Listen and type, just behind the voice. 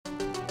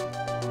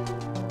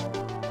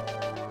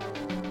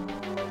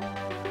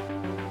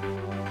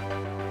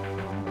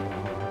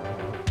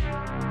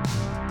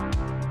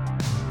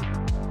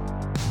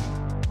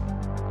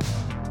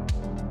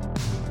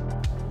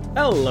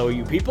Hello,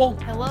 you people.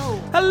 Hello.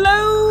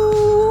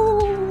 Hello,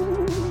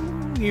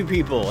 you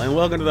people, and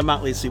welcome to the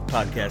Motley Soup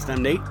Podcast.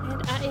 I'm Nate.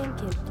 And I am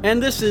Kim.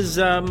 And this is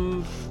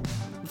the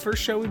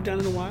first show we've done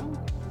in a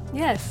while.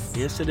 Yes.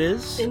 Yes, it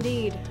is.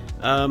 Indeed.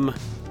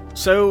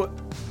 So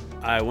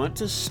I want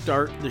to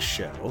start the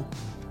show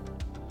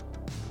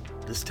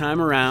this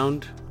time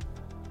around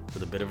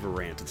with a bit of a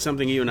rant. It's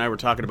something you and I were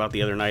talking about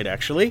the other night,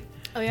 actually.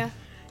 Oh, yeah?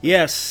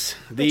 Yes,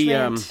 Which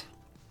rant?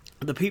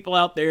 The people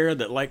out there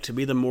that like to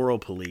be the moral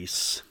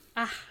police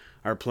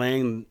are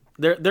playing.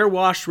 They're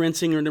wash,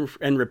 rinsing,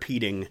 and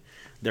repeating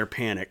their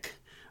panic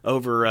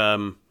over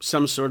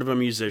some sort of a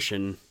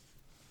musician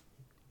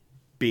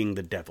being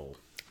the devil,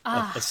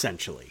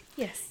 essentially.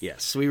 Yes.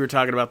 Yes, we were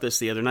talking about this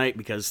the other night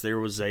because there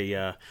was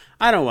I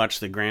don't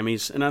watch the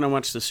Grammys and I don't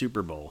watch the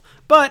Super Bowl,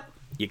 but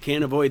you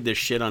can't avoid this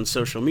shit on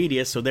social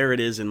media, so there it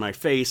is in my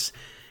face.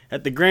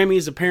 At the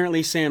Grammys,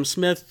 apparently Sam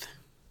Smith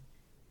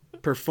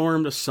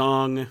performed a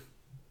song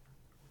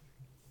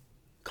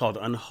called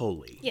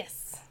Unholy. Yes.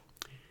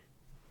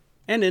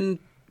 And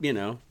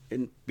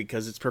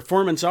because it's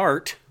performance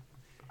art,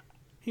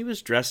 he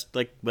was dressed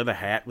like with a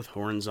hat with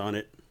horns on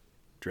it,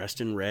 dressed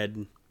in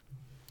red.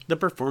 The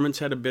performance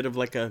had a bit of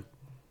like a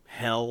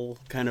hell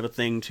kind of a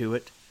thing to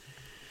it.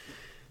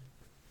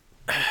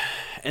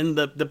 And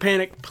the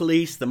panic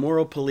police, the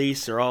moral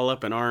police are all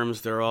up in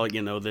arms. They're all,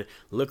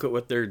 look at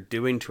what they're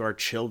doing to our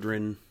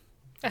children.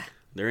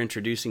 They're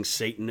introducing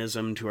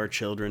Satanism to our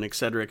children,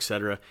 etc.,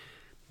 etc.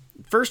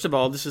 First of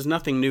all, this is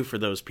nothing new for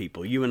those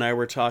people. You and I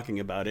were talking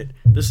about it.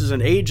 This is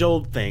an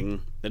age-old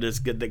thing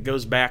that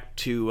goes back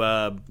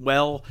to,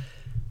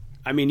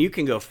 you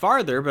can go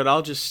farther, but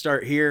I'll just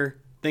start here.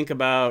 Think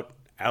about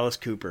Alice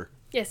Cooper.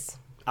 Yes.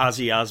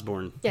 Ozzy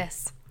Osbourne.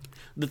 Yes.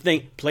 The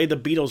thing, play the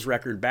Beatles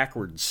record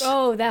backwards.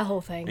 Oh, that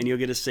whole thing. And you'll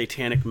get a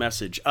satanic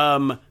message.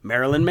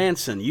 Marilyn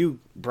Manson. You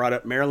brought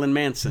up Marilyn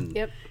Manson.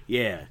 Yep.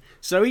 Yeah.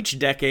 So each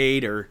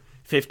decade or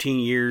 15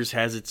 years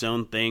has its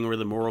own thing where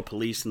the moral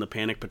police and the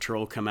panic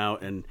patrol come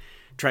out and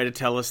try to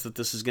tell us that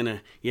this is going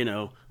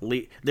to,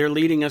 they're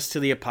leading us to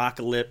the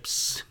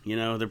apocalypse.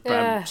 They're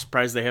probably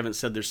surprised they haven't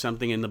said there's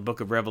something in the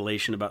book of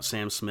Revelation about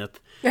Sam Smith.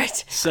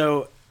 Right.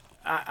 So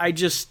I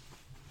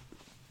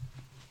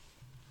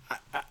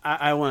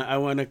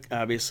want to,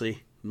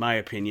 obviously, my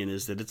opinion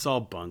is that it's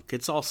all bunk.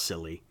 It's all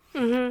silly.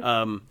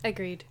 Mm-hmm.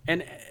 Agreed.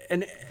 And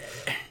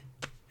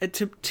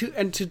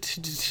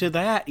to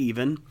that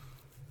even,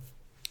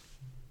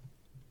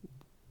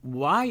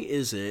 why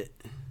is it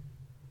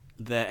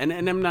that,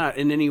 and I'm not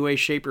in any way,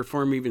 shape, or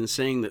form even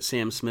saying that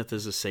Sam Smith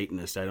is a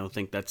Satanist. I don't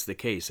think that's the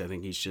case. I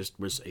think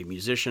was a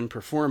musician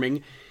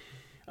performing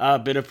a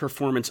bit of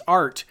performance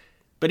art.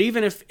 But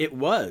even if it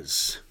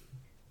was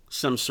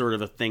some sort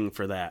of a thing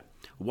for that,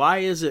 why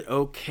is it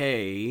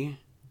okay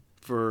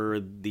for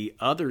the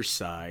other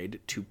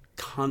side to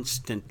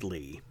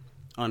constantly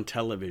on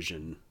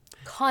television?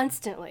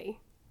 Constantly.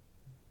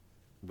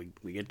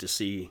 We get to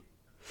see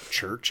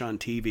church on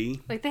TV.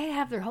 Like they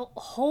have their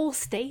whole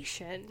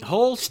station.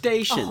 Whole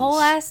stations. A whole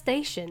ass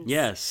stations.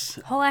 Yes.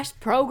 Whole ass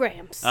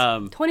programs.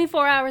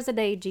 24 hours a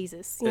day,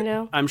 Jesus,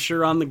 I'm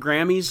sure on the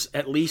Grammys,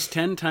 at least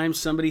 10 times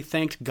somebody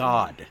thanked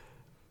God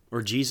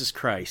or Jesus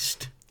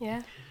Christ.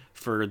 Yeah.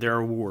 For their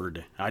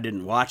award. I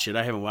didn't watch it.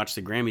 I haven't watched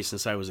the Grammys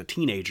since I was a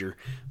teenager.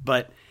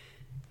 But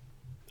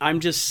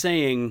I'm just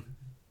saying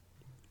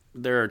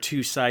there are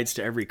two sides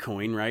to every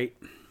coin, right?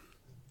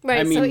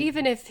 Right. So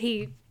even if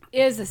he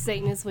is a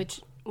Satanist,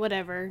 which,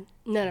 whatever,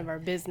 none of our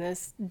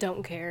business,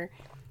 don't care.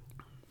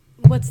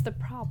 What's the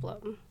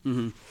problem?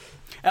 Mm-hmm.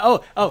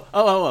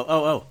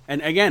 Oh.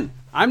 And again,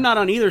 I'm not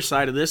on either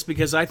side of this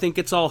because I think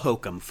it's all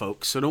hokum,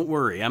 folks. So don't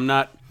worry. I'm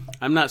not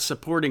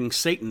supporting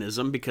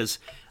Satanism because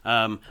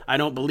I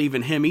don't believe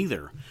in him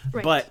either.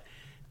 Right. But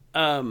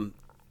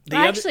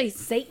actually,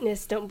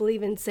 Satanists don't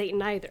believe in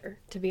Satan either,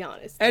 to be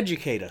honest.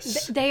 Educate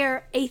us. They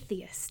are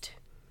atheist.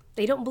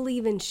 They don't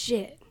believe in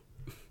shit.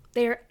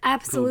 They are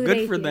absolute Good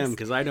atheists. for them,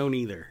 because I don't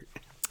either.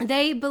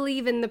 They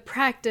believe in the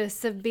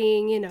practice of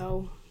being,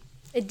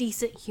 a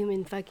decent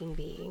human fucking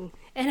being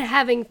and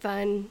having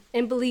fun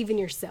and believe in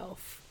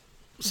yourself.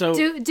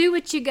 So do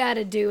what you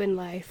gotta do in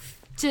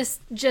life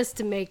just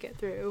to make it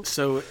through.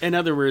 So, in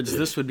other words,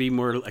 this would be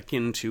more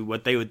akin to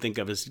what they would think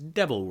of as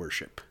devil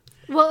worship.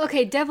 Well,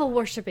 okay, devil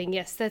worshipping,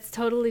 yes, that's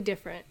totally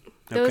different.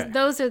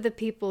 Those are the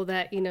people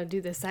that,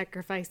 do the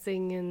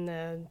sacrificing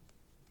and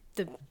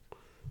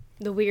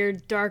the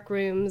weird dark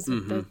rooms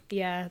with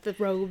the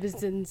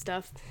robes and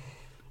stuff.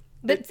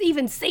 But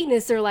even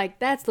Satanists are like,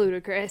 that's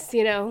ludicrous,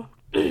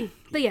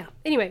 But yeah,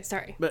 anyway,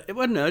 sorry. But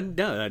no,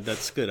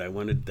 that's good.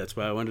 That's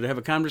why I wanted to have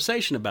a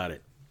conversation about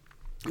it.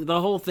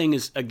 The whole thing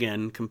is,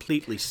 again,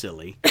 completely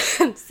silly.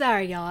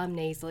 Sorry, y'all, I'm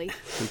nasally.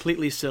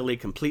 Completely silly,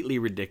 completely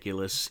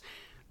ridiculous.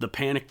 The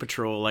panic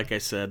patrol, like I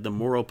said, the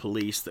moral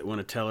police that want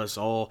to tell us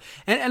all.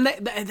 And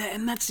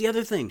that's the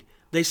other thing.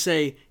 They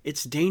say,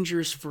 it's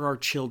dangerous for our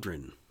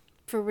children.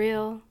 For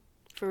real.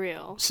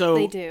 So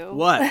they do.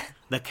 What?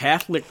 The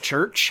Catholic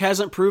Church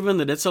hasn't proven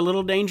that it's a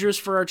little dangerous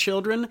for our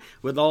children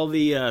with all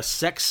the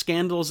sex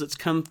scandals that's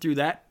come through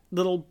that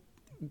little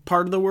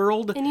part of the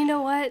world. And you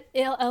know what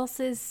else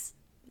is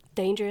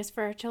dangerous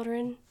for our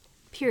children?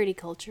 Purity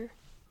culture.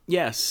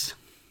 Yes.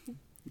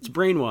 It's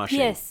brainwashing.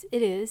 Yes,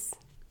 it is.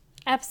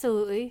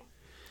 Absolutely.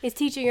 It's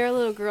teaching our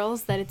little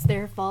girls that it's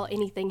their fault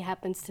anything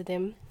happens to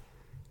them.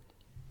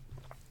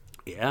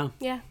 Yeah.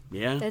 Yeah.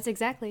 Yeah. That's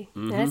exactly.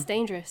 That's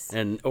dangerous.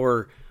 And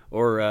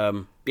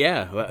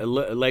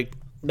like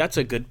that's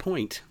a good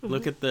point.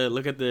 Look at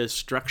the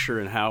structure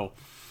and how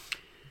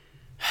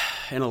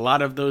in a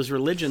lot of those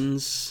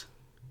religions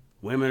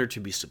women are to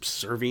be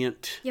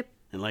subservient. Yep.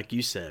 And like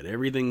you said,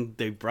 everything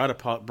they brought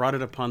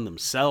it upon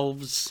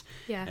themselves.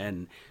 Yeah.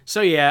 And so,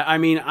 yeah, I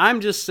mean,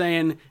 I'm just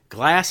saying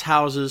glass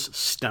houses,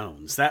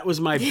 stones. That was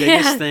my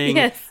biggest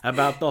thing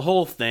about the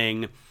whole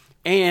thing.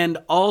 And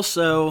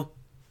also,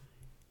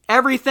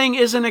 everything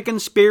isn't a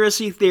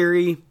conspiracy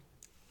theory.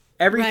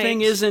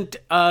 Everything isn't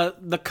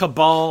the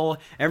cabal.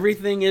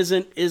 Everything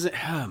isn't,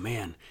 oh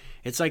man.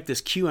 It's like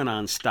this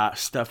QAnon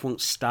stuff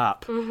won't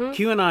stop.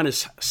 QAnon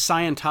is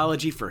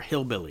Scientology for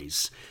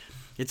hillbillies.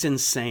 It's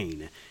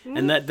insane.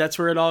 And that's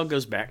where it all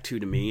goes back to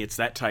me. It's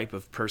that type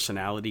of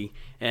personality.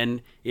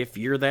 And if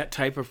you're that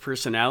type of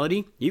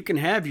personality, you can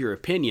have your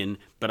opinion,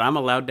 but I'm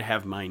allowed to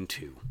have mine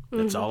too.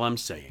 That's all I'm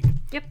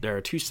saying. Yep. There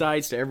are two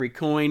sides to every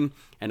coin,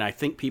 and I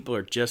think people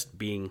are just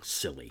being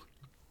silly.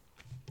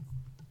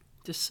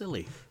 Just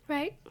silly.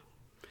 Right.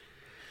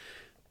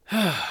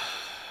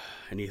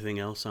 Anything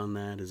else on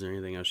that? Is there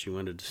anything else you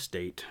wanted to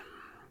state?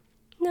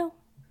 No.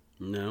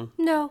 No?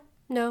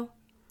 No.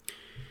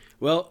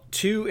 Well,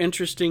 two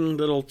interesting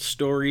little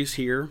stories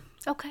here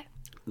Okay.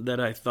 that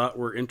I thought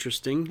were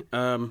interesting.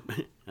 I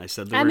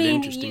said the word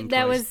interesting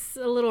that twice.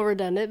 was a little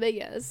redundant, but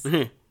yes.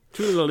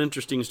 Two little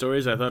interesting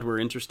stories I thought were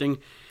interesting.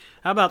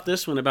 How about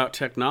this one about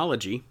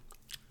technology?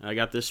 I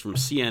got this from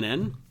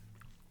CNN.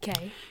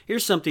 Okay.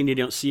 Here's something you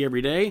don't see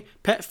every day.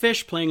 Pet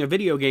fish playing a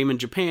video game in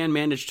Japan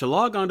managed to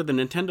log onto the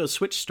Nintendo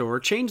Switch store,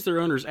 change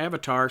their owner's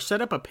avatar, set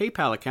up a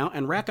PayPal account,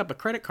 and rack up a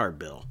credit card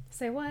bill.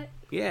 Say what?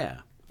 Yeah.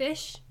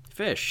 Fish?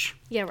 Fish.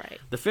 Yeah, right.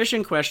 The fish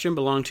in question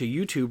belonged to a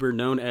YouTuber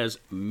known as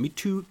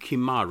Mitu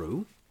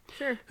Kimaru,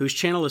 Sure. whose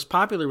channel is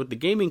popular with the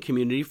gaming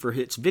community for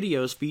its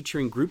videos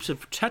featuring groups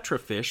of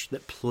tetrafish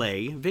that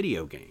play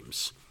video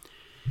games.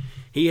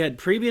 He had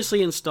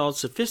previously installed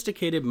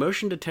sophisticated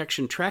motion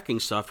detection tracking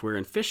software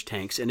in fish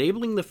tanks,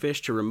 enabling the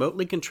fish to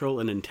remotely control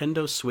a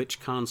Nintendo Switch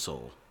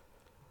console.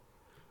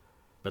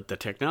 But the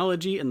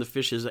technology and the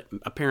fish's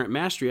apparent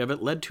mastery of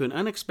it led to an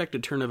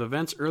unexpected turn of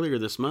events earlier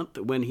this month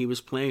when he was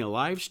playing a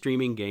live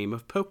streaming game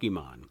of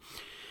Pokemon.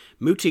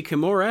 Muti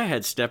Kimura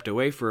had stepped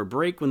away for a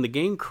break when the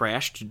game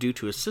crashed due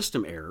to a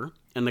system error,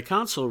 and the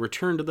console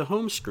returned to the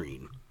home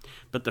screen.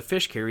 But the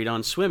fish carried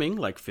on swimming,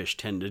 like fish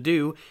tend to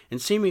do,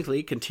 and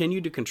seemingly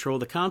continued to control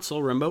the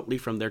console remotely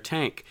from their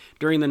tank.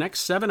 During the next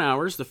 7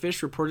 hours, the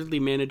fish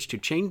reportedly managed to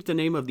change the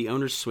name of the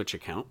owner's Switch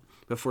account,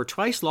 before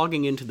twice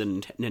logging into the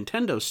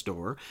Nintendo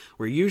store,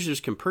 where users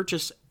can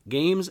purchase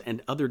games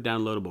and other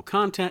downloadable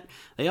content.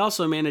 They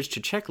also managed to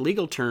check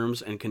legal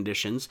terms and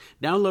conditions,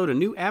 download a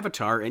new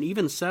avatar, and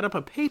even set up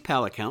a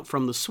PayPal account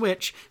from the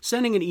Switch,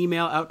 sending an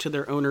email out to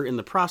their owner in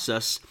the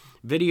process.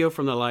 Video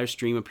from the live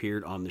stream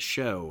appeared on the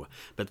show.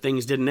 But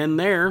things didn't end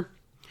there.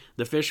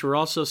 The fish were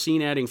also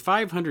seen adding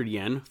 500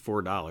 yen,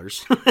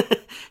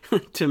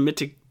 $4, to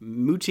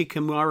Muti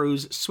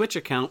Kimaru's Switch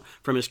account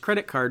from his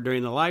credit card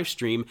during the live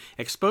stream,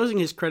 exposing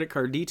his credit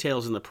card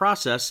details in the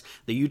process,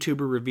 the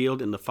YouTuber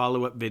revealed in the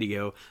follow-up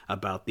video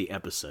about the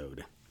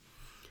episode.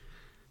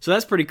 So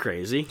that's pretty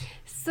crazy.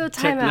 So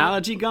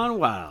Technology gone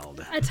wild.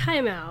 A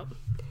timeout.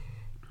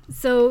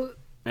 So...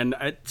 And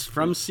it's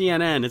from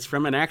CNN. It's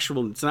from an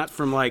actual... It's not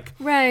from, like,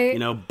 right.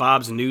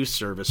 Bob's News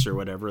Service or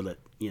whatever that...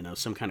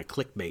 some kind of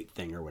clickbait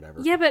thing or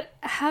whatever. Yeah, but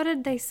how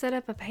did they set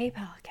up a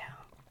PayPal account?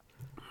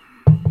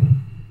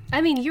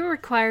 I mean, you're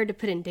required to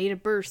put in date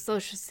of birth,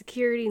 social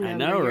security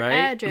number, your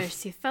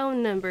address, your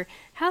phone number.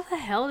 How the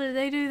hell did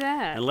they do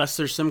that? Unless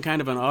there's some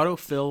kind of an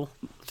autofill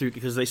through,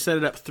 because they set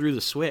it up through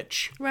the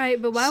Switch.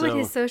 Right, but why would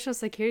his social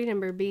security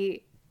number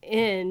be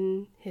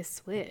in his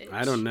Switch?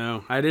 I don't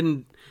know.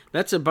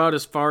 That's about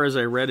as far as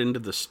I read into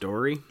the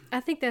story. I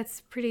think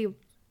that's pretty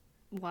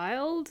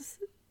wild.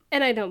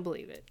 And I don't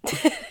believe it.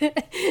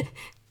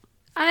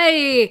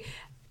 I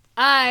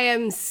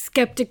am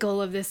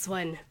skeptical of this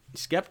one.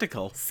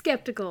 Skeptical?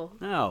 Skeptical.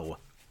 Oh.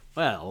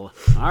 Well,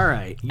 all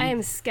right. I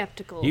am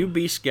skeptical. You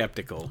be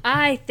skeptical.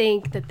 I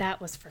think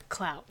that was for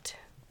clout.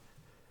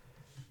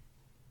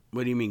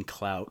 What do you mean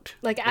clout?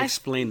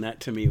 Explain that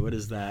to me. What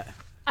is that?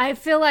 I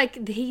feel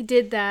like he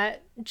did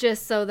that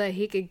just so that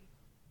it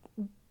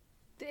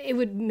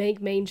would make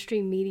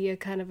mainstream media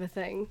kind of a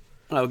thing.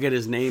 Oh, get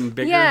his name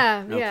bigger?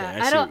 Yeah, okay, yeah.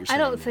 I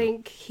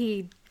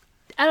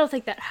don't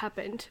think that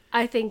happened.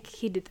 I think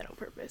he did that on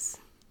purpose.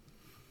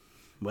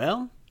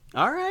 Well,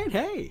 all right.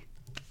 Hey,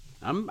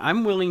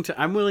 I'm willing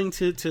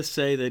to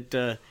say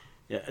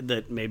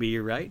that maybe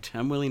you're right.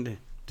 I'm willing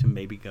to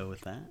maybe go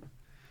with that.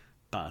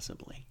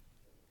 Possibly.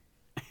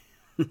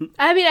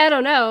 I mean, I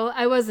don't know.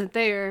 I wasn't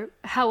there.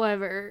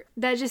 However,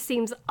 that just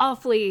seems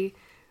awfully,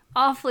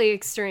 awfully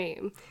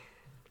extreme.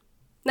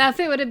 Now, if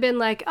it would have been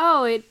like,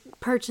 oh, it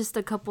purchased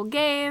a couple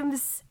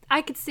games,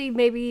 I could see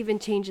maybe even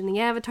changing the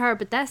avatar,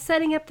 but that's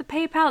setting up the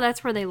PayPal,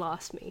 that's where they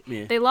lost me.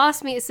 Yeah. They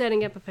lost me at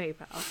setting up a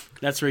PayPal.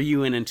 That's where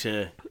you went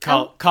into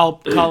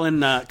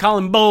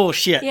calling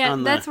bullshit. Yeah,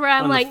 that's where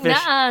I'm like,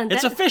 nuh-uh.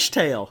 It's a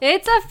fishtail.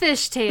 It's a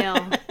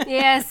fishtail.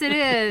 Yes, it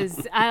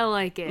is. I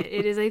like it.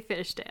 It is a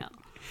fishtail.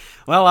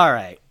 Well, all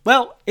right.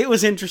 Well, it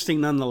was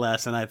interesting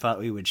nonetheless, and I thought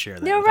we would share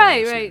that. No,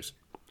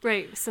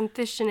 right. Some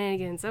fish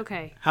shenanigans.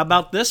 Okay. How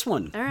about this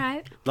one? All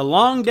right. The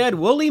long-dead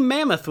woolly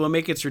mammoth will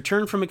make its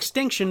return from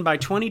extinction by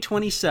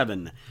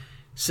 2027,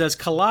 says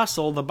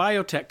Colossal, the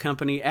biotech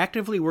company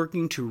actively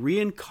working to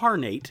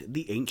reincarnate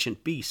the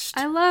ancient beast.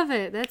 I love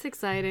it. That's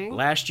exciting.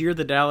 Last year,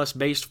 the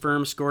Dallas-based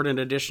firm scored an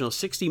additional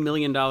 $60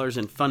 million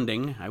in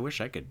funding. I wish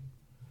I could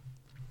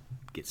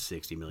get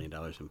 $60 million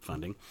in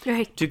funding.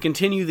 Right. To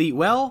continue the,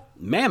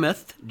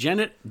 mammoth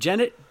gene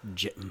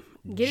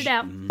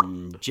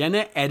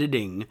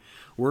editing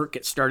work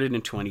it started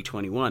in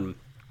 2021.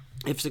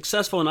 If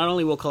successful, not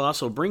only will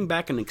Colossal bring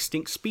back an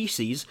extinct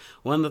species,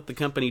 one that the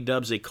company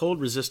dubs a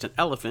cold-resistant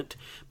elephant,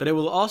 but it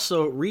will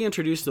also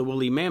reintroduce the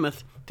woolly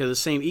mammoth to the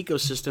same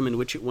ecosystem in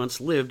which it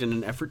once lived in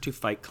an effort to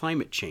fight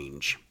climate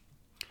change.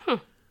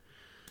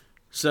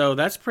 So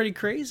that's pretty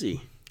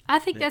crazy. I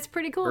think that's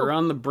pretty cool. We're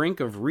on the brink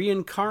of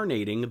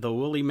reincarnating the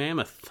woolly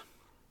mammoth.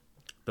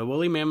 The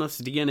woolly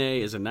mammoth's DNA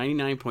is a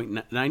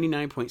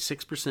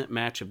 99.6%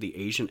 match of the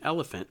Asian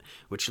elephant,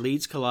 which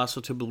leads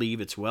Colossal to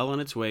believe it's well on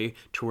its way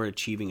toward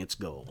achieving its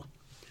goal.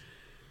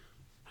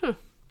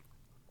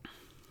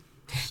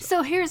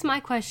 So here's my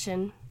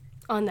question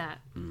on that.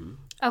 Mm-hmm.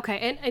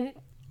 Okay, and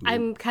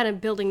I'm kind of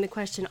building the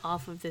question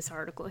off of this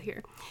article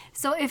here.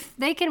 So if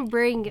they can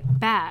bring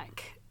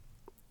back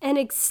an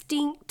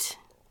extinct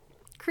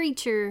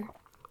creature,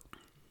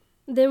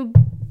 then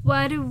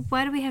why do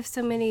we have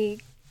so many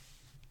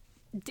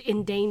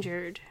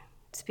endangered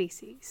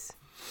species?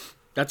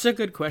 That's a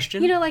good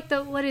question. You know, like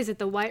the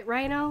white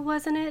rhino,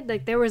 wasn't it?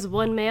 Like there was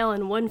one male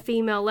and one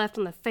female left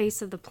on the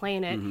face of the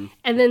planet, mm-hmm.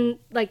 and then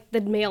like the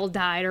male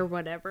died or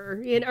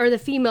whatever, or the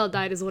female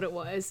died is what it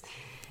was,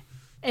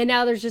 and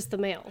now there's just the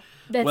male.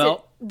 That's it,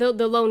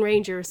 the Lone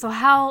Ranger. So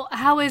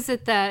how is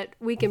it that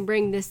we can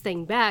bring this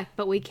thing back,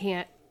 but we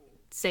can't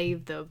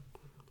save the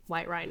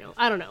white rhino?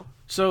 I don't know.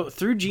 So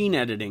through gene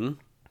editing,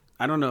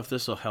 I don't know if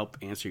this will help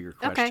answer your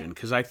question,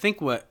 because I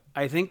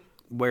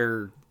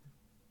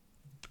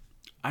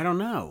don't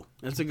know.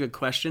 That's a good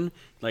question.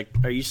 Like,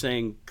 are you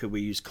saying could we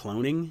use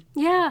cloning?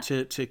 Yeah.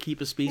 To keep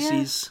a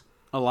species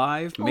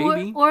alive?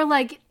 Maybe. Or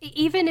like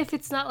even if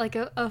it's not like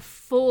a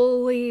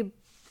fully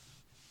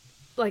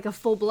like a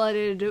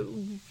full-blooded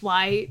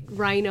white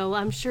rhino,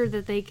 I'm sure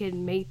that they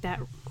can mate that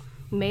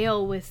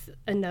male with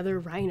another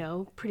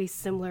rhino pretty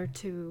similar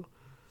to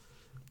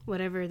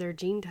whatever their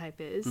gene type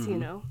is, mm-hmm. you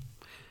know.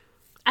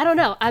 I don't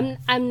know.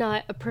 I'm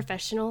not a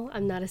professional.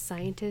 I'm not a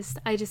scientist.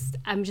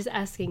 I'm just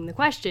asking the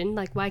question,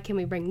 like, why can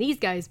we bring these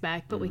guys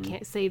back, but mm-hmm. we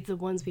can't save the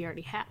ones we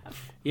already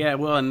have? Yeah,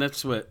 well, and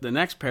that's what the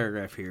next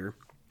paragraph here.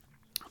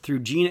 Through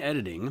gene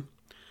editing,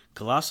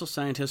 Colossal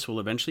scientists will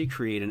eventually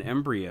create an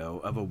embryo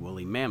of a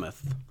woolly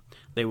mammoth.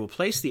 They will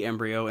place the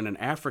embryo in an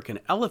African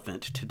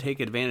elephant to take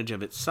advantage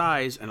of its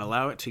size and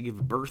allow it to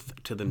give birth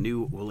to the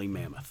new woolly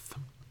mammoth.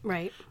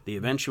 Right. The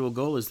eventual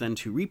goal is then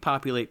to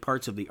repopulate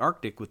parts of the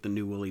Arctic with the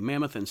new woolly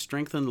mammoth and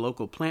strengthen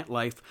local plant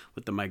life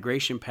with the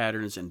migration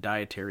patterns and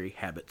dietary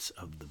habits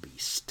of the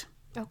beast.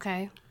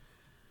 Okay.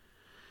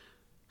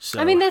 So,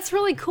 I mean, that's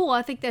really cool.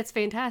 I think that's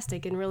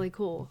fantastic and really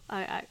cool.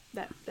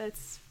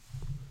 That's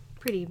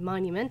pretty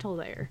monumental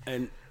there.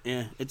 And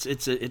yeah,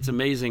 it's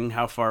amazing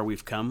how far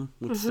we've come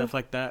with mm-hmm. stuff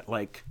like that.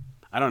 Like,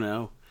 I don't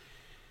know.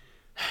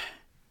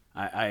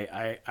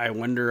 I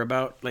wonder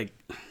about, like,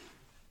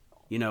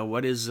 you know,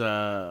 what if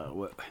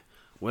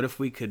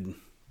we could,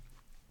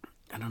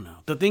 I don't know,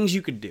 the things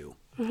you could do,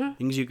 mm-hmm.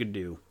 things you could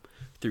do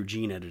through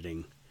gene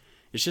editing.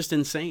 It's just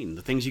insane.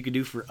 The things you could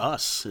do for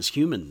us as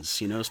humans,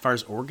 you know, as far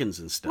as organs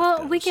and stuff Well,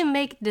 goes. We can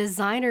make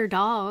designer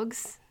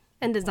dogs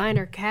and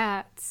designer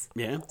cats.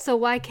 Yeah. So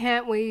why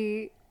can't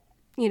we,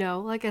 you know,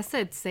 like I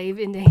said, save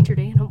endangered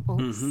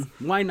animals?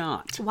 Mm-hmm. Why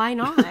not? Why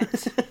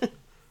not?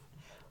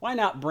 Why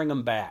not bring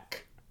them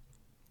back?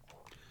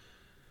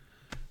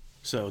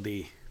 So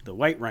the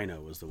white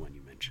rhino was the one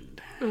you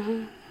mentioned.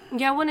 Mm-hmm.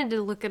 Yeah, I wanted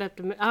to look it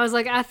up. I was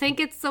like, I think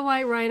it's the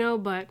white rhino,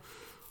 but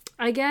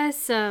I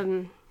guess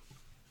it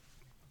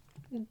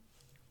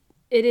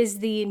is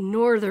the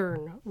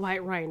northern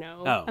white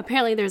rhino. Oh.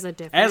 Apparently there's a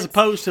difference. As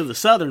opposed to the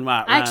southern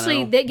white rhino.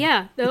 Actually,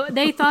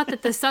 they thought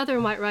that the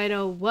southern white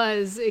rhino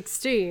was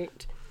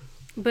extinct,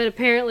 but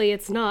apparently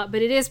it's not.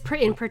 But it is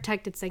in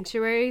protected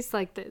sanctuaries.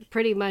 Like,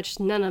 pretty much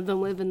none of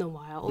them live in the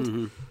wild.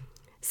 Mm-hmm.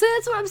 So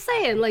that's what I'm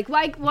saying. Like,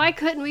 why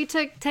couldn't we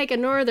take a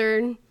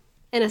northern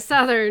and a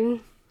southern,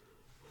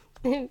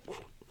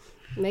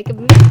 make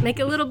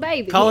a little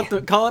baby? Call it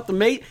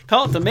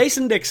the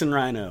Mason-Dixon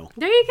rhino.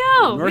 There you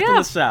go. North and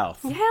the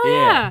south. Hell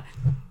yeah.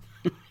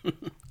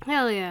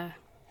 Hell yeah.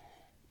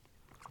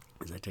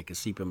 As I take a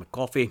sip of my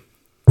coffee.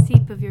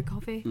 Sip of your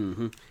coffee.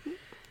 Mm-hmm.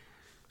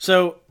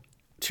 So,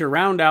 to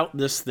round out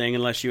this thing,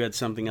 unless you had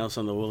something else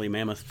on the woolly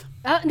mammoth.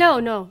 No,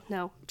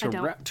 I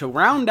don't. To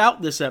round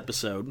out this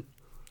episode,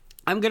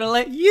 I'm going to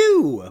let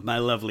you, my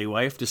lovely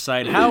wife,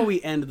 decide how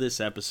we end this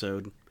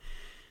episode.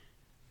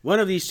 One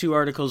of these two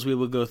articles we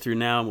will go through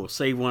now, and we'll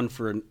save one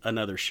for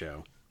another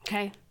show.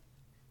 Okay.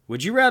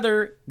 Would you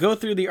rather go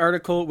through the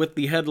article with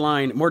the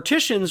headline,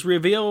 Morticians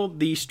Reveal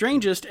the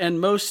Strangest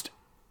and Most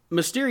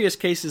Mysterious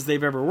Cases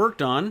They've Ever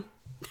Worked On?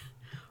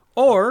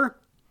 Or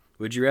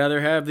would you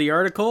rather have the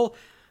article,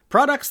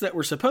 Products That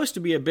Were Supposed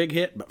to Be a Big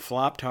Hit But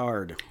Flopped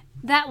Hard?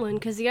 That one,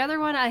 because the other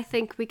one I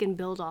think we can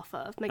build off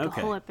of, make a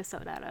whole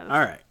episode out of. All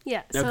right.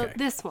 Yeah, so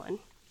this one.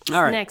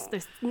 All right. Next,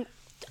 this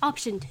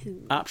option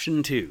 2.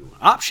 Option 2.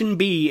 Option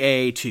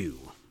BA2.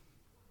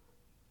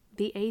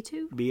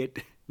 BA2?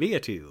 Be a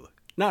 2.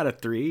 Not a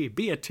 3,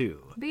 be a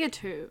 2. Be a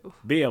 2.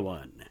 Be a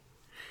 1.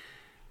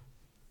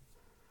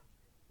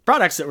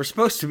 Products that were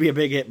supposed to be a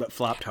big hit but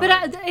flopped hard.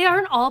 But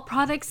aren't all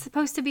products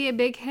supposed to be a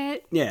big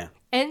hit? Yeah.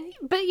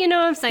 But you know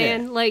what I'm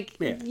saying? Yeah. Like,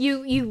 Yeah.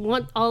 you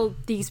want all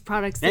these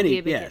products to be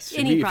a big hit.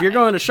 If you're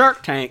going to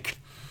Shark Tank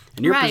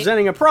and you're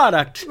presenting a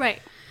product, right?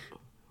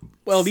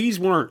 Well, these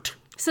weren't.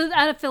 So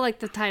I feel like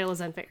the title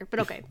is unfair. But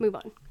okay, move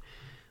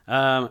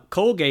on.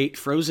 Colgate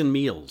frozen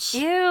meals.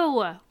 Ew.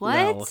 What?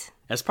 Well,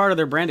 as part of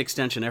their brand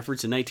extension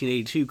efforts in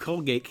 1982,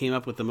 Colgate came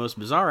up with the most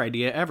bizarre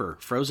idea ever,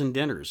 frozen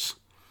dinners.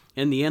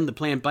 In the end, the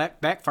plan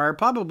backfired,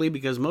 probably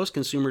because most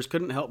consumers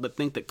couldn't help but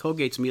think that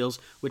Colgate's meals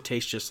would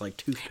taste just like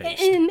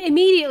toothpaste. And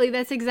immediately,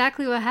 that's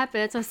exactly what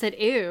happened. That's why I said,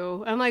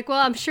 ew. I'm like, well,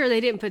 I'm sure they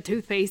didn't put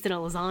toothpaste in a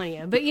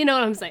lasagna. But you know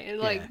what I'm saying?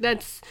 Like,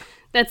 that's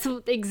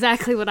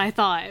exactly what I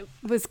thought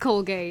was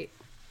Colgate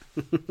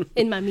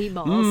in my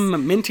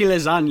meatballs. Minty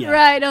lasagna.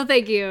 Right, oh,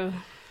 thank you.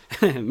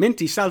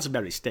 Minty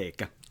Salisbury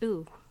steak.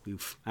 Ooh.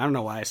 Oof. I don't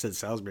know why I said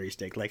Salisbury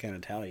steak like an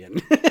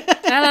Italian.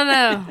 I don't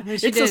know.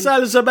 It's a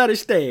Salisbury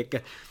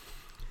steak.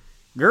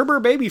 Gerber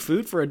baby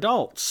food for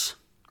adults.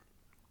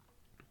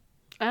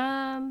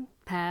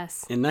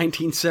 Pass. In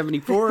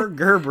 1974,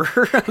 Gerber,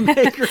 a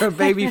maker of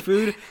baby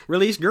food,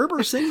 released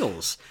Gerber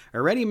Singles,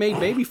 a ready-made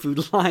baby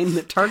food line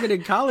that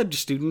targeted college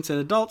students and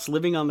adults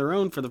living on their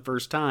own for the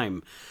first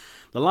time.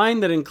 The line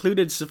that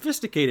included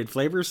sophisticated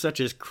flavors such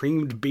as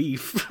creamed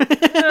beef.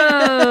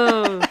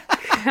 Oh,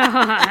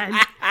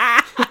 God.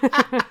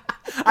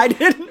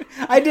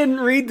 I didn't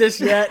read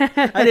this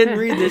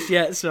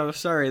yet. So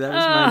sorry. That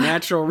was my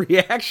natural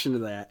reaction to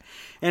that.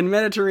 And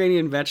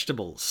Mediterranean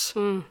vegetables.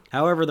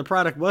 However, the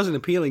product wasn't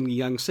appealing to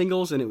young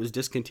singles, and it was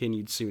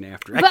discontinued soon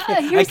after.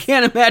 I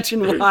can't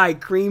imagine why.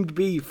 Creamed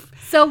beef.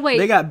 So wait.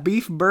 They got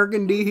beef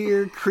burgundy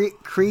here,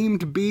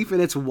 creamed beef,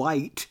 and it's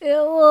white.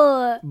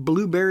 Ew.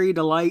 Blueberry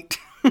delight.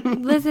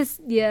 This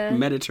is, yeah.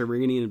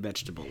 Mediterranean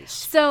vegetables.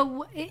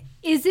 So,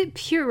 is it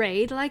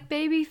pureed like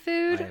baby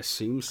food? I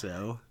assume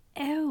so.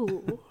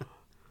 Ew.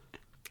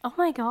 Oh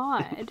my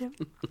God.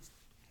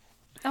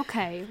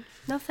 Okay.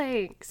 No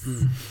thanks.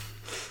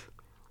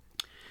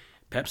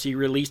 Pepsi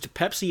released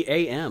Pepsi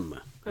AM,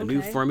 a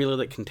new formula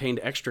that contained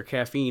extra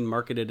caffeine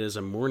marketed as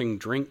a morning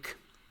drink.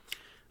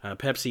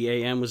 Pepsi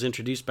AM was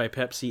introduced by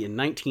Pepsi in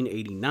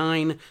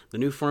 1989. The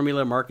new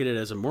formula, marketed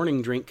as a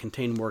morning drink,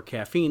 contained more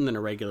caffeine than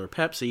a regular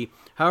Pepsi.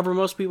 However,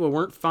 most people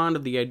weren't fond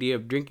of the idea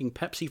of drinking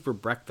Pepsi for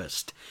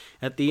breakfast.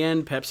 At the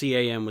end, Pepsi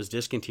AM was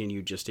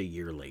discontinued just a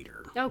year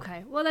later.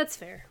 Okay, well, that's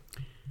fair.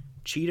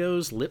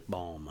 Cheetos Lip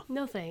Balm.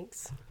 No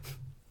thanks.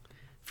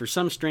 For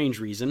some strange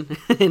reason,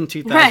 in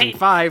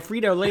 2005,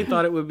 Frito-Lay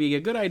thought it would be a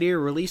good idea to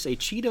release a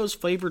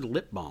Cheetos-flavored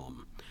lip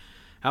balm.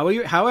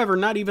 However,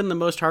 not even the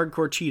most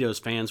hardcore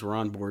Cheetos fans were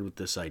on board with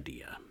this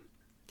idea.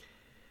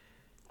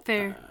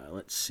 Fair.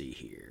 Let's see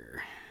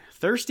here.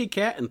 Thirsty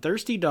Cat and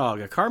Thirsty Dog,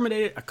 a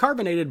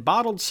carbonated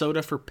bottled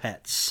soda for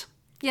pets.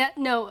 Yeah,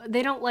 no,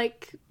 they don't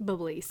like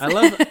bubblies. I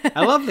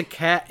love the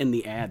cat in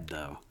the ad,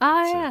 though.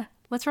 Yeah.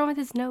 What's wrong with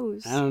his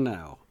nose? I don't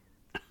know.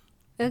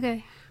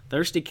 Okay.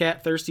 Thirsty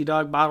Cat, Thirsty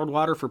Dog bottled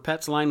water for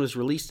pets line was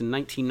released in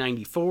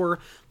 1994.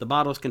 The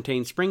bottles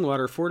contained spring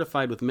water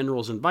fortified with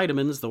minerals and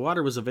vitamins. The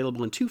water was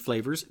available in 2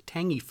 flavors,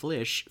 tangy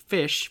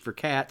fish for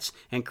cats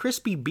and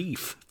crispy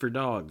beef for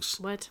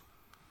dogs. What?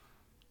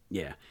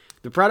 Yeah.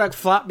 The product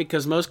flopped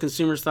because most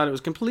consumers thought it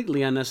was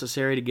completely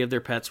unnecessary to give their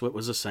pets what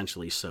was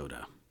essentially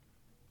soda.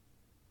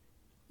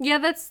 Yeah,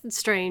 that's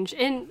strange.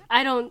 And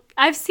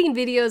I've seen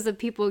videos of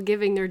people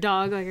giving their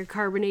dog like a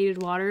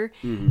carbonated water,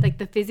 like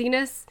the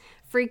fizziness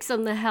freaks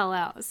them the hell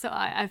out. So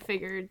I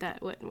figured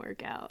that wouldn't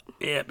work out.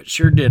 Yeah, but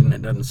sure didn't,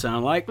 it doesn't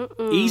sound like.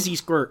 Easy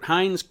Squirt,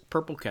 Heinz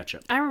Purple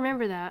Ketchup. I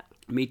remember that.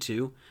 Me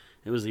too.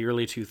 It was the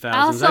early 2000s. I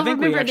also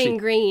remember it being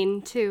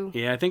green, too.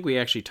 Yeah, I think we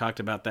actually talked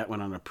about that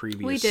one on a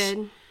previous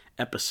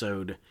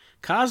episode.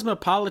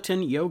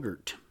 Cosmopolitan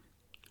Yogurt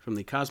from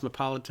the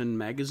Cosmopolitan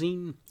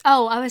magazine.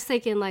 Oh, I was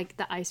thinking like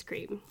the ice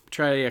cream.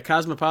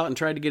 Cosmopolitan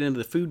tried to get into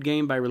the food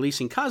game by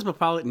releasing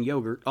Cosmopolitan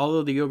Yogurt.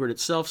 Although the yogurt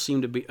itself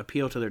seemed to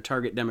appeal to their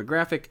target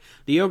demographic,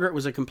 the yogurt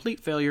was a complete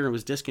failure and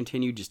was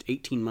discontinued just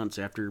 18 months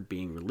after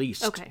being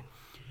released. Okay.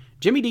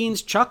 Jimmy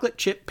Dean's chocolate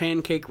chip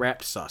pancake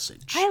wrapped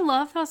sausage. I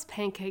love those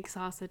pancake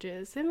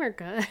sausages. Them are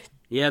good.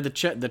 Yeah, the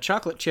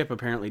chocolate chip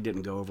apparently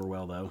didn't go over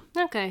well, though.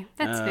 Okay,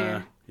 that's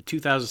fair. In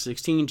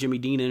 2016, Jimmy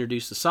Dean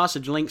introduced the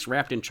sausage links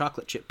wrapped in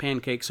chocolate chip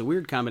pancakes, a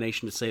weird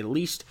combination to say the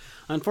least.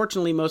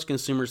 Unfortunately, most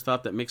consumers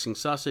thought that mixing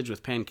sausage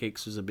with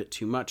pancakes was a bit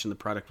too much, and the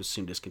product was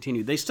soon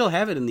discontinued. They still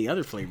have it in the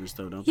other flavors,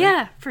 though, don't they?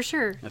 Yeah, for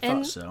sure. I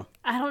thought so.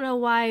 I don't know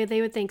why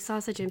they would think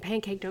sausage and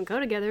pancake don't go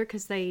together,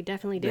 because they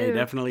definitely do. They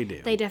definitely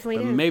do. They definitely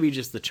but do. Maybe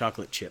just the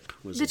chocolate chip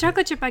was The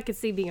chocolate chip I could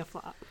see being a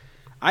flop.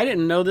 I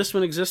didn't know this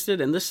one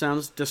existed, and this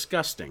sounds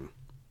disgusting.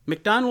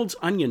 McDonald's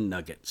onion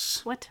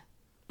nuggets. What?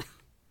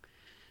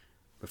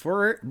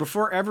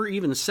 Before ever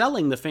even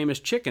selling the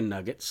famous chicken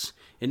nuggets,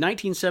 in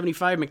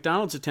 1975,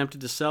 McDonald's attempted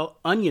to sell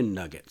onion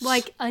nuggets.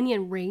 Like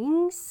onion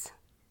rings?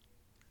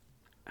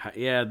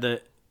 Yeah,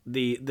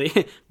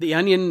 the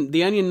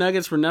onion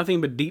nuggets were nothing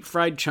but deep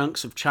fried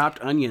chunks of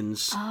chopped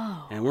onions,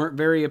 and weren't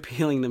very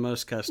appealing to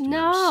most customers.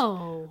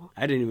 No,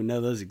 I didn't even know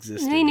those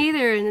existed. me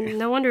neither. And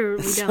no wonder we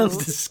don't. Sounds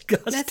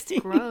disgusting. That's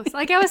gross.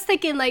 Like I was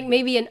thinking, like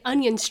maybe an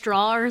onion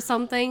straw or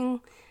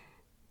something,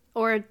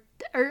 or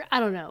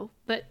I don't know.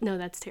 But no,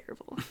 that's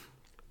terrible.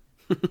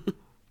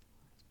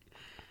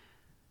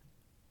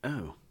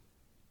 Oh,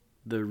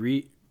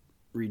 the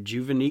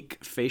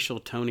Rejuvenique facial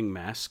toning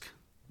mask.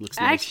 Looks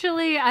nice.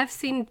 Actually, I've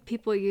seen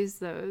people use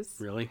those.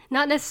 Really?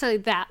 Not necessarily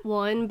that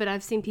one, but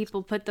I've seen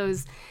people put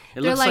those.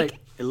 It looks like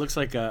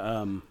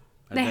a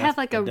they have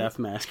like a death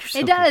mask or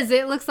something. It does.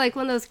 It looks like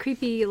one of those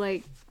creepy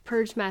like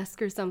purge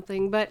masks or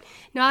something. But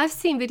no, I've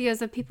seen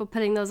videos of people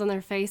putting those on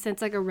their face. And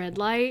it's like a red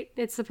light.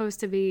 It's supposed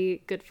to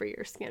be good for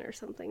your skin or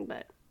something,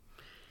 but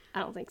I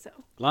don't think so.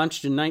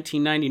 Launched in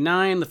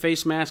 1999, the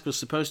face mask was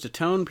supposed to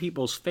tone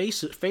people's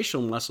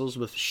facial muscles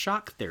with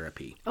shock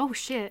therapy. Oh,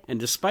 shit. And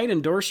despite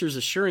endorsers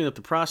assuring that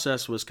the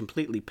process was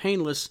completely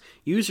painless,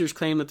 users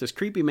claim that this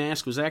creepy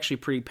mask was actually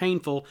pretty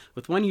painful,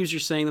 with one user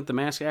saying that the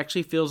mask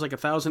actually feels like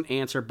 1,000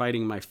 ants are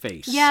biting my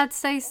face. Yeah, I'd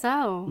say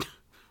so.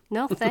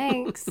 No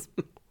thanks.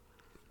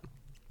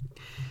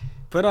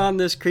 Put on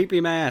this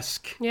creepy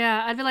mask.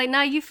 Yeah, I'd be like,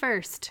 nah, you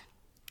first.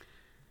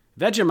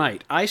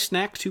 Vegemite,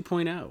 iSnack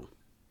 2.0.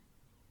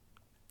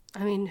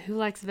 I mean, who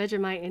likes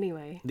Vegemite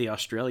anyway? The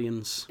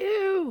Australians.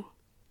 Ew.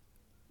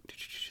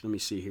 Let me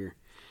see here.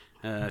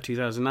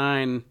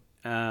 2009.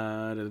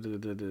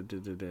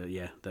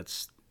 Yeah,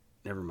 that's...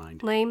 Never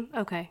mind. Lame?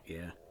 Okay.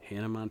 Yeah.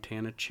 Hannah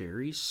Montana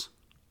cherries.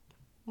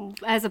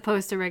 As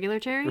opposed to regular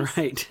cherries?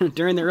 Right.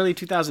 During the early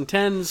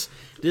 2010s,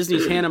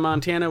 Disney's Hannah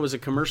Montana was a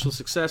commercial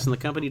success, and the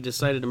company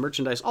decided to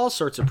merchandise all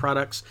sorts of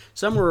products.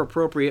 Some were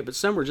appropriate, but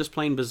some were just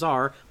plain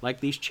bizarre, like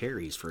these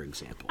cherries, for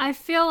example. I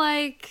feel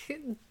like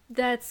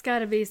that's got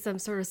to be some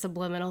sort of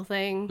subliminal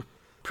thing.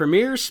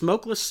 Premier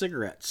smokeless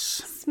cigarettes.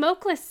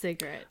 Smokeless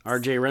cigarettes.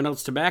 R.J.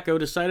 Reynolds Tobacco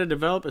decided to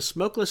develop a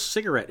smokeless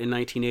cigarette in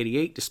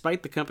 1988.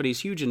 Despite the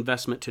company's huge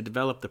investment to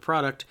develop the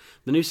product,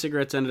 the new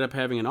cigarettes ended up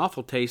having an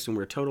awful taste and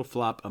were a total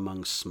flop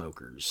among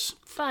smokers.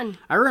 Fun.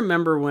 I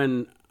remember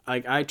when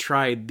I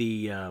tried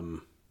the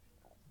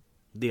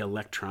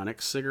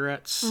electronic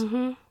cigarettes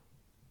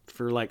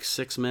for like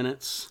 6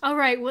 minutes. Oh,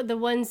 right. Well, the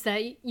ones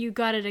that you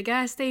got at a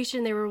gas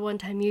station, they were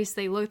one-time use.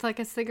 They looked like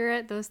a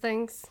cigarette, those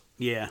things.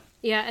 Yeah.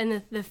 Yeah,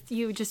 and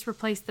you just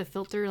replace the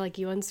filter, like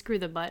you unscrew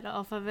the butt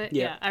off of it.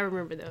 Yeah, I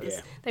remember those.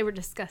 Yeah. They were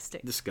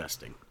disgusting.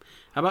 Disgusting.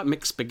 How about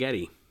mixed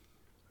spaghetti?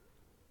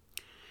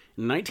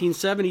 In the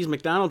 1970s,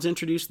 McDonald's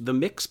introduced the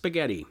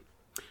McSpaghetti.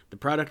 The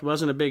product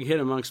wasn't a big hit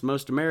amongst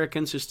most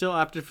Americans who still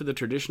opted for the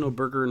traditional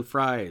burger and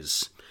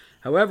fries.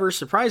 However,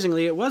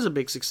 surprisingly, it was a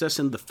big success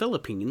in the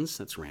Philippines.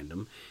 That's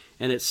random.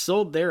 And it's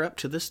sold there up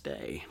to this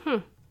day.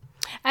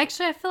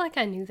 Actually, I feel like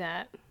I knew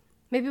that.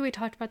 Maybe we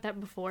talked about that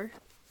before.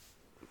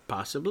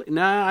 Possibly.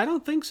 Nah, I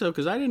don't think so,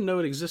 because I didn't know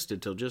it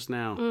existed till just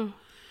now.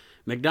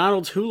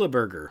 McDonald's Hula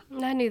Burger.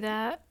 I knew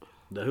that.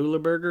 The Hula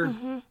Burger?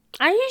 Mm-hmm.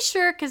 Are you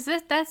sure? Because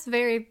that's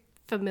very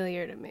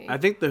familiar to me. I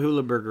think the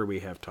Hula Burger we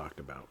have talked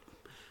about.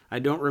 I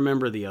don't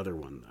remember the other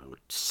one, though.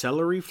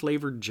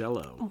 Celery-flavored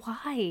Jell-O.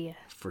 Why?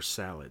 For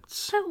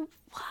salads. But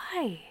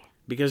why?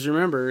 Because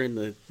remember, in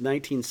the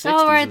 1960s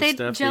right, and they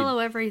stuff... Jell-O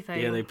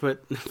everything. Yeah, they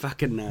put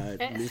fucking...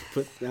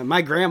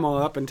 my grandma,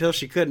 up until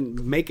she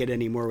couldn't make it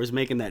anymore, was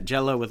making that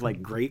Jell-O with,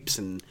 like, grapes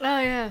and... Oh,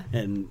 yeah.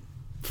 And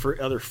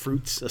other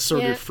fruits,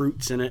 assorted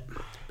fruits in it.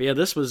 But yeah,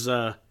 this was...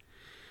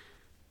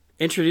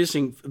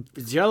 Introducing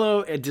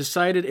Jell-O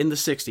decided in the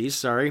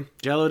 60s,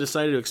 Jell-O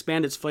decided to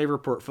expand its flavor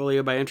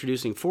portfolio by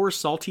introducing 4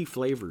 salty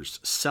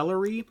flavors: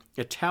 celery,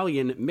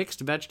 Italian,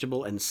 mixed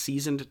vegetable, and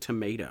seasoned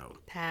tomato.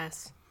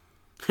 Pass.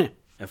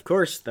 Of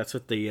course, that's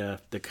what the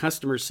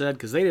customers said,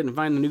 because they didn't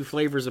find the new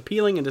flavors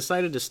appealing and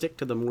decided to stick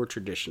to the more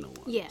traditional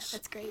ones. Yeah,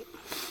 that's great.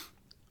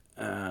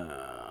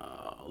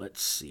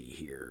 Let's see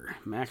here.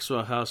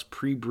 Maxwell House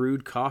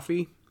pre-brewed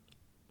coffee.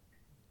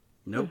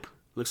 Nope.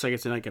 Looks like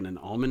it's in like an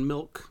almond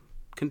milk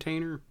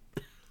container.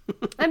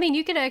 I mean,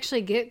 you could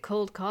actually get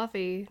cold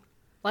coffee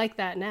like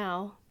that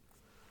now.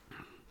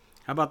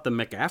 How about the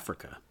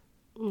McAfrica?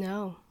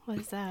 No. What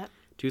is that?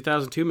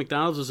 2002,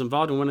 McDonald's was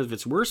involved in one of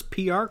its worst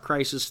PR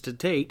crises to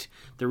date.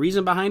 The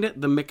reason behind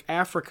it? The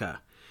McAfrica.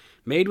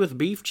 Made with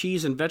beef,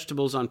 cheese, and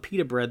vegetables on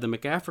pita bread, the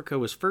McAfrica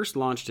was first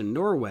launched in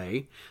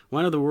Norway,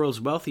 one of the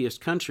world's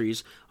wealthiest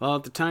countries, while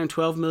at the time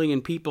 12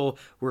 million people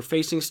were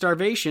facing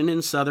starvation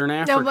in southern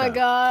Africa. Oh my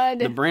God.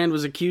 The brand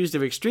was accused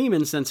of extreme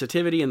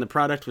insensitivity, and the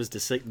product was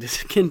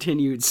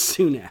discontinued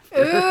soon after.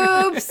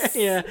 Oops.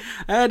 Yeah,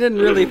 I didn't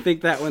really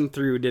think that one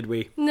through, did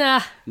we? Nah.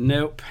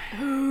 Nope.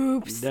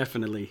 Oops.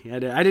 Definitely. I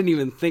didn't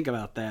even think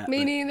about that.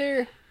 Me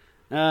neither.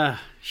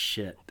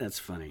 Shit. That's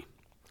funny.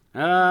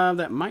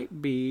 That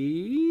might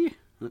be...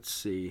 Let's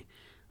see.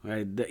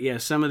 Yeah,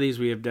 some of these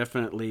we have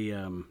definitely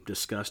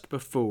discussed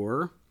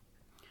before.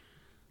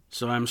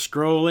 So I'm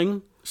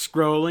scrolling.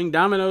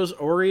 Domino's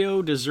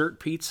Oreo Dessert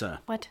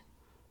Pizza. What?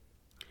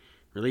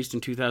 Released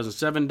in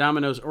 2007,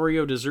 Domino's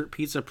Oreo Dessert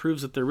Pizza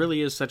proves that there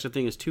really is such a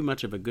thing as too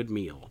much of a good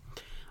meal.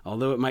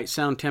 Although it might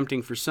sound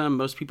tempting for some,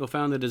 most people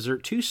found the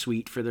dessert too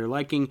sweet for their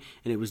liking,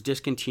 and it was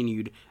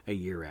discontinued a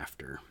year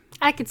after.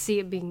 I could see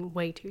it being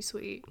way too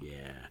sweet.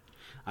 Yeah.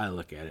 I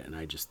look at it and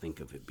I just think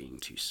of it being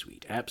too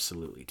sweet.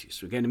 Absolutely too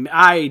sweet. And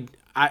I'm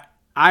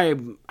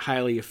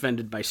highly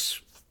offended by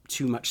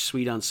too much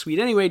sweet on sweet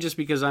anyway, just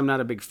because I'm not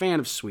a big fan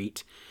of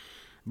sweet.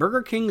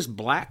 Burger King's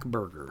Black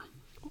Burger.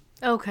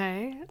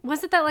 Okay.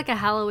 Wasn't that like a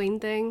Halloween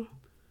thing?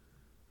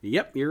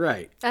 Yep, you're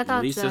right. I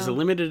thought Released as a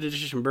limited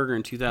edition burger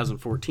in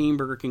 2014,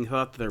 Burger King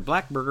thought that their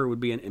Black Burger would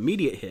be an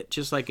immediate hit,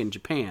 just like in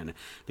Japan.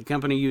 The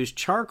company used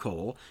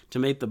charcoal to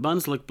make the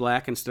buns look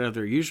black instead of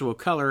their usual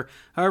color.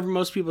 However,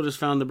 most people just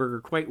found the burger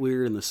quite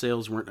weird, and the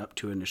sales weren't up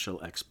to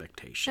initial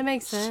expectations. That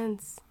makes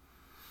sense.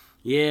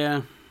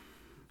 Yeah.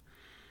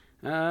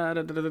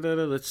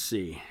 Let's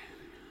see.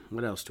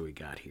 What else do we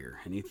got here?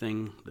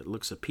 Anything that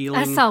looks appealing?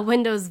 I saw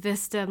Windows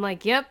Vista. I'm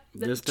like, yep,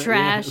 Vista?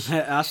 trash.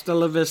 Yeah. Hasta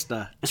la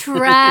vista.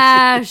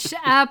 Trash.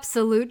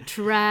 Absolute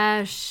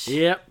trash.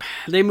 Yep.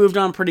 They moved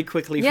on pretty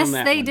quickly from that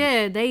Yes, they one.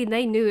 did.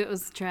 They knew it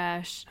was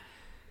trash.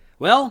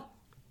 Well,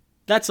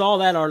 that's all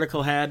that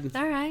article had.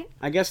 All right.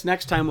 I guess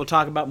next time we'll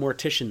talk about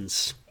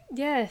morticians.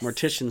 Yes.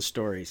 Mortician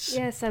stories.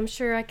 Yes, I'm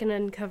sure I can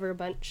uncover a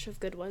bunch of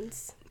good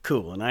ones.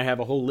 Cool, and I have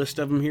a whole list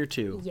of them here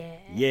too. Yeah.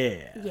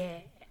 Yeah. Yeah.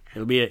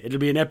 It'll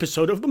be an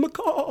episode of the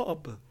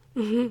Macabre.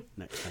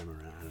 Next time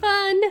around.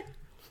 Fun.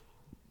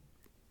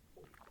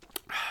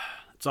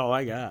 That's all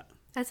I got.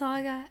 That's all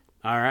I got.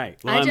 All right.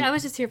 Well, I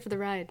was just here for the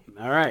ride.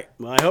 all right.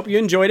 Well, I hope you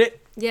enjoyed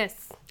it.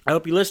 Yes. I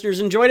hope you listeners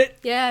enjoyed it.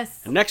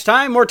 Yes. And next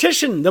time, the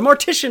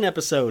Mortician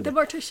episode The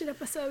Mortician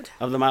episode.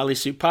 of the Motley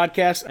Soup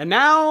Podcast. And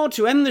now,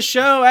 to end the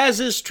show, as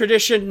is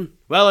tradition,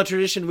 well, a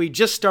tradition we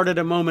just started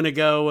a moment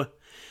ago.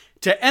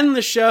 To end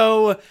the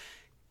show,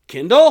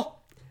 Kindle,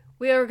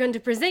 We are going to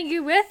present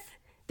you with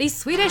the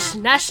Swedish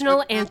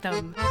National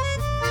Anthem.